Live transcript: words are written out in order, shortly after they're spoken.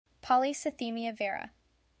Polycythemia vera.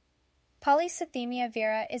 Polycythemia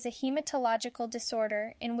vera is a hematological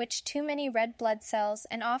disorder in which too many red blood cells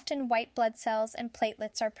and often white blood cells and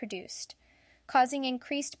platelets are produced, causing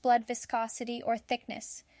increased blood viscosity or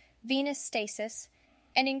thickness, venous stasis,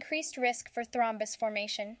 and increased risk for thrombus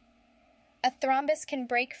formation. A thrombus can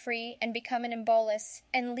break free and become an embolus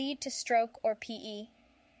and lead to stroke or PE.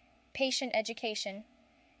 Patient education.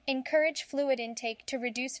 Encourage fluid intake to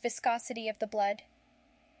reduce viscosity of the blood.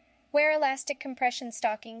 Wear elastic compression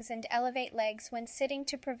stockings and elevate legs when sitting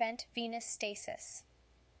to prevent venous stasis.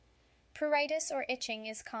 Pruritus or itching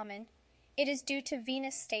is common. It is due to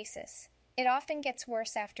venous stasis. It often gets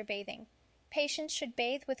worse after bathing. Patients should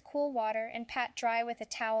bathe with cool water and pat dry with a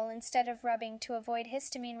towel instead of rubbing to avoid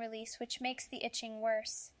histamine release, which makes the itching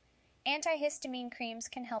worse. Antihistamine creams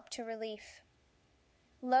can help to relief.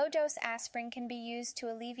 Low-dose aspirin can be used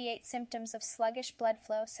to alleviate symptoms of sluggish blood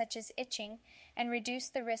flow such as itching and reduce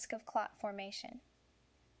the risk of clot formation.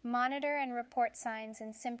 Monitor and report signs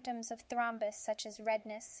and symptoms of thrombus such as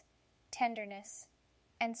redness, tenderness,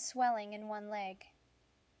 and swelling in one leg.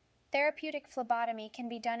 Therapeutic phlebotomy can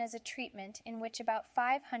be done as a treatment in which about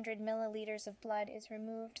 500 milliliters of blood is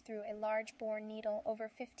removed through a large bore needle over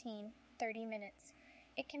 15-30 minutes.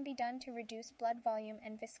 It can be done to reduce blood volume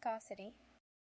and viscosity,